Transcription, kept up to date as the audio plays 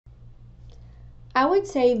I would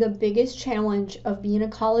say the biggest challenge of being a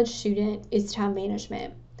college student is time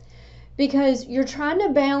management, because you're trying to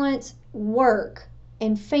balance work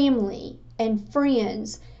and family and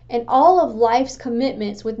friends and all of life's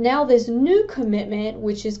commitments with now this new commitment,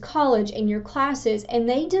 which is college and your classes, and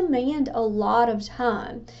they demand a lot of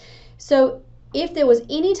time. So if there was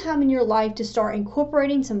any time in your life to start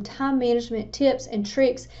incorporating some time management tips and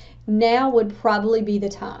tricks, now would probably be the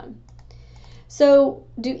time. So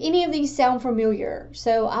do any of these sound familiar?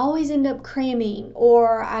 So I always end up cramming,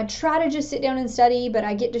 or I try to just sit down and study, but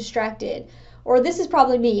I get distracted. Or this is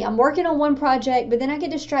probably me. I'm working on one project, but then I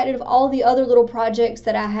get distracted of all the other little projects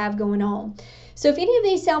that I have going on. So if any of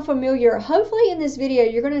these sound familiar, hopefully in this video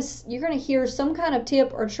you're gonna hear some kind of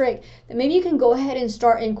tip or trick that maybe you can go ahead and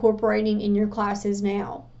start incorporating in your classes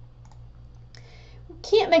now.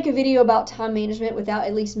 Can't make a video about time management without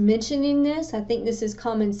at least mentioning this. I think this is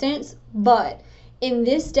common sense, but in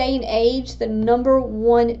this day and age, the number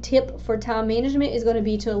one tip for time management is going to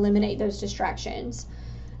be to eliminate those distractions.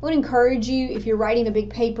 I would encourage you, if you're writing a big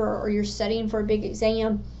paper or you're studying for a big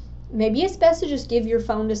exam, maybe it's best to just give your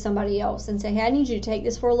phone to somebody else and say, hey, I need you to take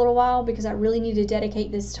this for a little while because I really need to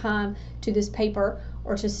dedicate this time to this paper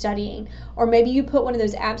or to studying. Or maybe you put one of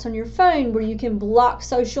those apps on your phone where you can block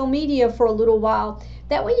social media for a little while.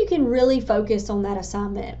 That way you can really focus on that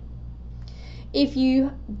assignment. If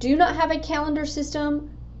you do not have a calendar system,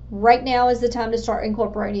 right now is the time to start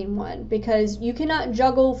incorporating one, because you cannot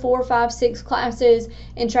juggle 4, 5, 6 classes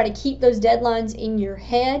and try to keep those deadlines in your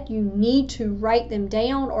head. You need to write them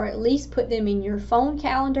down or at least put them in your phone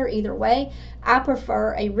calendar. Either way, I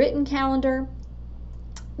prefer a written calendar.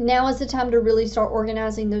 Now is the time to really start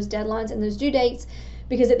organizing those deadlines and those due dates,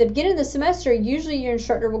 because at the beginning of the semester, usually your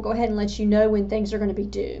instructor will go ahead and let you know when things are going to be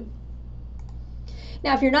due.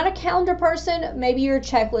 Now, if you're not a calendar person, maybe you're a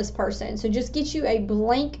checklist person. So just get you a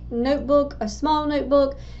blank notebook, a small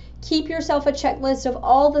notebook. Keep yourself a checklist of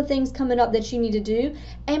all the things coming up that you need to do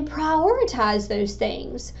and prioritize those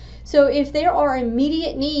things. So if there are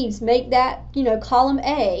immediate needs, make that, column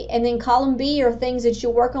A, and then column B are things that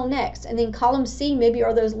you'll work on next. And then column C maybe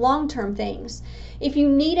are those long-term things. If you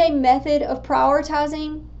need a method of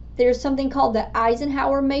prioritizing, there's something called the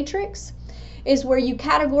Eisenhower matrix. Is where you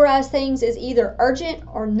categorize things as either urgent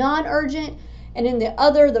or non-urgent, and in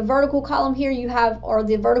the vertical column here you have, or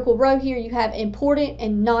the vertical row here, you have important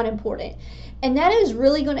and non-important. And that is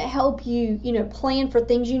really going to help you, plan for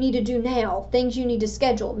things you need to do now, things you need to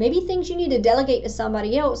schedule, maybe things you need to delegate to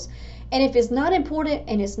somebody else. And if it's not important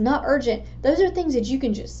and it's not urgent, those are things that you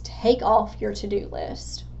can just take off your to-do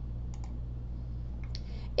list.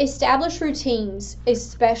 Establish routines,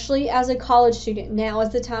 especially as a college student. Now is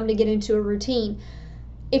the time to get into a routine.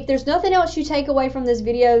 If there's nothing else you take away from this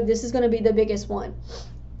video, this is going to be the biggest one.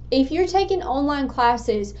 If you're taking online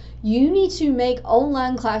classes, you need to make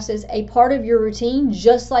online classes a part of your routine,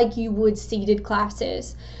 just like you would seated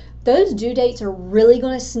classes. Those due dates are really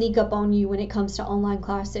going to sneak up on you when it comes to online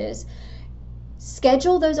classes.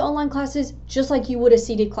 Schedule those online classes just like you would a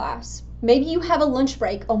seated class. Maybe you have a lunch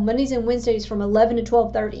break on Mondays and Wednesdays from 11 to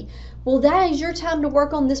 12:30. Well, that is your time to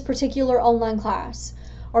work on this particular online class.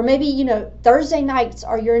 Or maybe, Thursday nights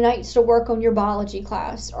are your nights to work on your biology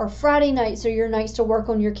class, or Friday nights are your nights to work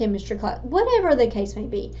on your chemistry class. Whatever the case may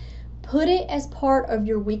be, put it as part of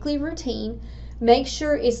your weekly routine. Make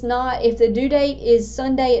sure it's not, if the due date is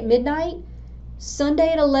Sunday at midnight, Sunday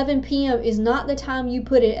at 11 p.m. is not the time you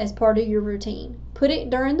put it as part of your routine. Put it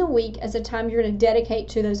during the week as a time you're going to dedicate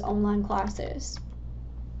to those online classes.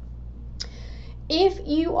 If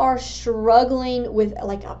you are struggling with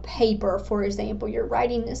like a paper, for example, you're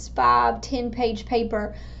writing this 5-10 page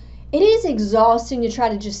paper, it is exhausting to try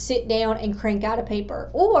to just sit down and crank out a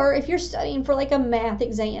paper. Or if you're studying for like a math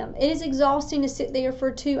exam, it is exhausting to sit there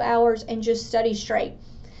for 2 hours and just study straight.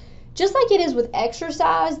 Just like it is with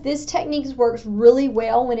exercise, this technique works really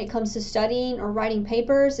well when it comes to studying or writing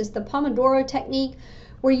papers. It's the Pomodoro technique,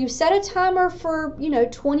 where you set a timer for,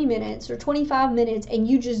 20 minutes or 25 minutes and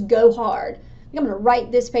you just go hard. I'm going to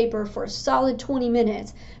write this paper for a solid 20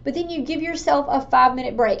 minutes, but then you give yourself a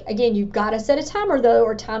 5-minute break. Again, you've got to set a timer though,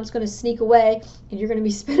 or time's going to sneak away and you're going to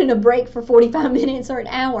be spending a break for 45 minutes or an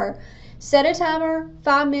hour. Set a timer,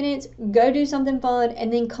 5 minutes, go do something fun,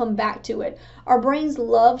 and then come back to it. Our brains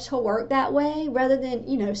love to work that way rather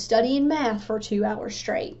than, studying math for 2 hours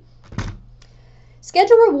straight.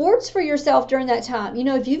 Schedule rewards for yourself during that time.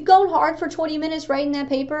 If you've gone hard for 20 minutes writing that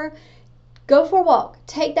paper, go for a walk.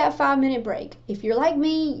 Take that 5-minute break. If you're like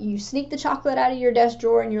me, you sneak the chocolate out of your desk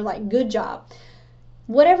drawer and you're like, good job.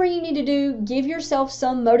 Whatever you need to do, give yourself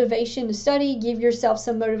some motivation to study. Give yourself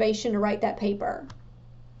some motivation to write that paper.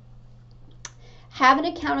 Have an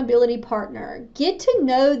accountability partner. Get to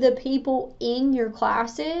know the people in your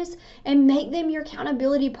classes and make them your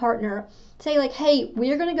accountability partner. Say like, hey,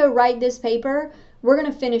 we're going to go write this paper. We're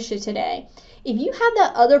going to finish it today. If you have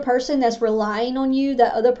that other person that's relying on you,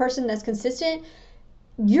 that other person that's consistent,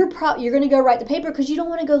 you're going to go write the paper because you don't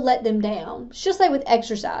want to go let them down. It's just like with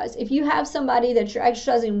exercise. If you have somebody that you're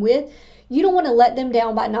exercising with, you don't want to let them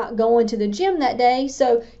down by not going to the gym that day.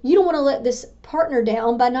 So you don't want to let this partner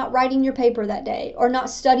down by not writing your paper that day or not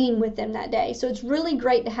studying with them that day. So it's really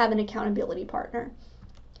great to have an accountability partner.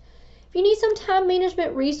 If you need some time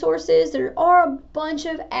management resources, there are a bunch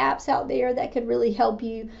of apps out there that could really help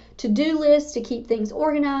you. To-do lists to keep things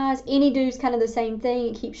organized. AnyDo is kind of the same thing.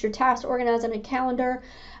 It keeps your tasks organized on a calendar.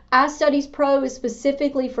 iStudies Pro is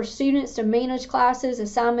specifically for students to manage classes,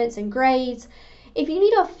 assignments, and grades. If you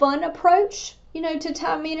need a fun approach, to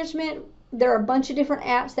time management, there are a bunch of different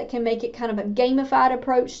apps that can make it kind of a gamified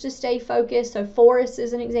approach to stay focused. So Forest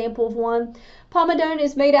is an example of one. Pomodoro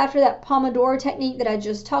is made after that Pomodoro technique that I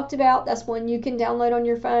just talked about. That's one you can download on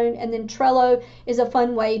your phone. And then Trello is a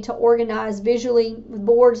fun way to organize visually with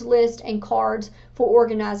boards, lists, and cards for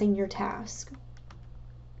organizing your task.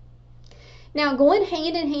 Now, going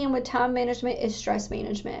hand in hand with time management is stress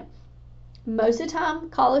management. Most of the time,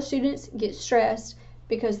 college students get stressed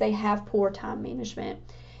because they have poor time management.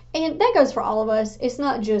 And that goes for all of us. It's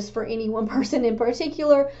not just for any one person in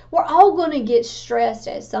particular. We're all going to get stressed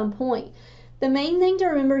at some point. The main thing to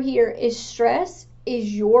remember here is stress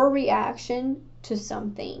is your reaction to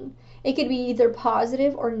something. It could be either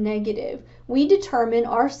positive or negative. We determine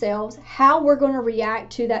ourselves how we're going to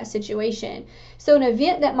react to that situation. So an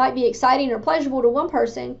event that might be exciting or pleasurable to one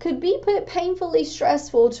person could be painfully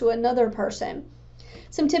stressful to another person.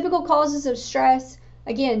 Some typical causes of stress,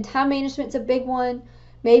 again, time management's a big one.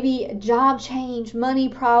 Maybe a job change, money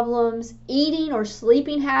problems, eating or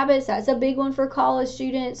sleeping habits. That's a big one for college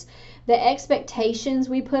students. The expectations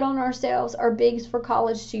we put on ourselves are big for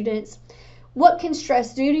college students. What can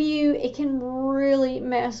stress do to you? It can really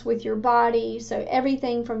mess with your body. So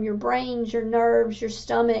everything from your brains, your nerves, your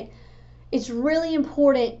stomach. It's really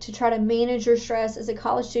important to try to manage your stress as a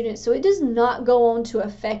college student so it does not go on to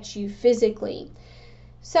affect you physically.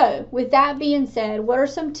 So with that being said, what are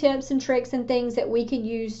some tips and tricks and things that we can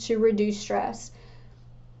use to reduce stress?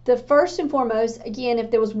 The first and foremost, again,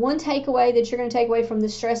 if there was one takeaway that you're going to take away from the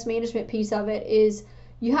stress management piece of it, is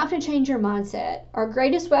you have to change your mindset. Our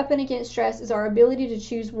greatest weapon against stress is our ability to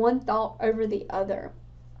choose one thought over the other.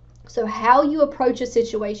 So how you approach a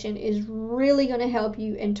situation is really going to help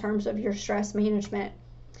you in terms of your stress management.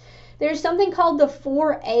 There's something called the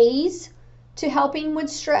 4 A's to helping with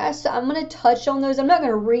stress. So I'm going to touch on those. I'm not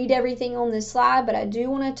going to read everything on this slide, but I do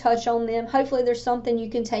want to touch on them. Hopefully there's something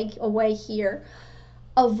you can take away here.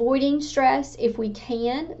 Avoiding stress if we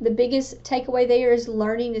can. The biggest takeaway there is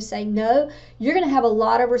learning to say no. You're going to have a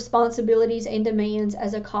lot of responsibilities and demands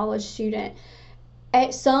as a college student.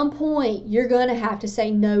 At some point, you're going to have to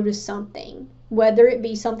say no to something, whether it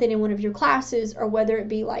be something in one of your classes or whether it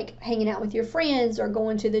be like hanging out with your friends or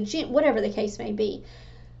going to the gym, whatever the case may be.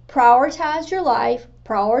 Prioritize your life,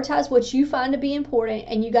 prioritize what you find to be important,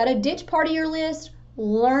 and you got to ditch part of your list.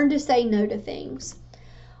 Learn to say no to things.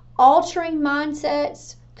 Altering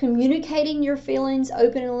mindsets, communicating your feelings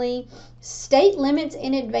openly, state limits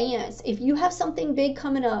in advance. If you have something big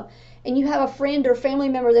coming up and you have a friend or family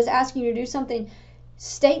member that's asking you to do something,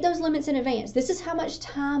 state those limits in advance. This is how much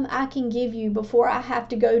time I can give you before I got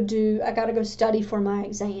to go study for my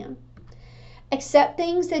exam. Accept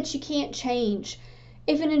things that you can't change.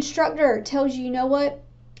 If an instructor tells you, you know what,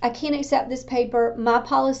 I can't accept this paper, my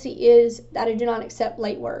policy is that I do not accept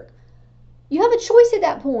late work. You have a choice at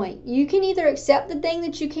that point. You can either accept the thing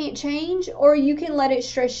that you can't change, or you can let it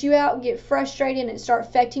stress you out, get frustrated, and start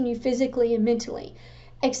affecting you physically and mentally.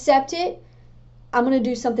 Accept it. I'm going to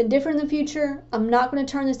do something different in the future. I'm not going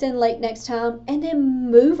to turn this in late next time. And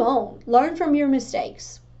then move on. Learn from your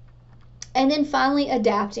mistakes. And then finally,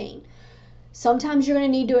 adapting. Sometimes you're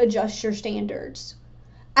going to need to adjust your standards.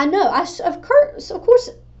 I know, of course,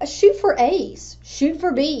 shoot for A's. Shoot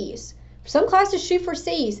for B's. Some classes shoot for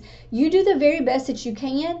C's. You do the very best that you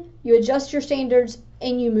can, you adjust your standards,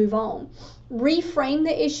 and you move on. Reframe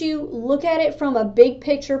the issue, look at it from a big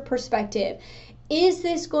picture perspective. Is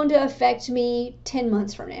this going to affect me 10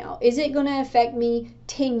 months from now? Is it going to affect me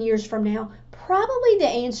 10 years from now? Probably the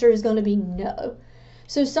answer is going to be no.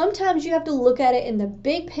 So sometimes you have to look at it in the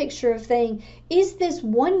big picture of saying, is this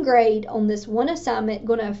one grade on this one assignment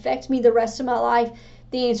going to affect me the rest of my life?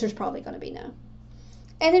 The answer is probably going to be no.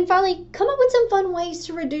 And then finally, come up with some fun ways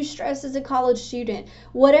to reduce stress as a college student.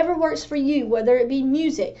 Whatever works for you, whether it be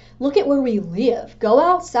music, look at where we live. Go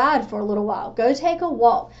outside for a little while. Go take a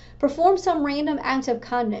walk. Perform some random act of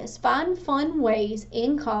kindness. Find fun ways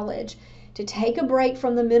in college to take a break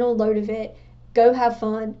from the mental load of it. Go have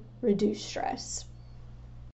fun. Reduce stress.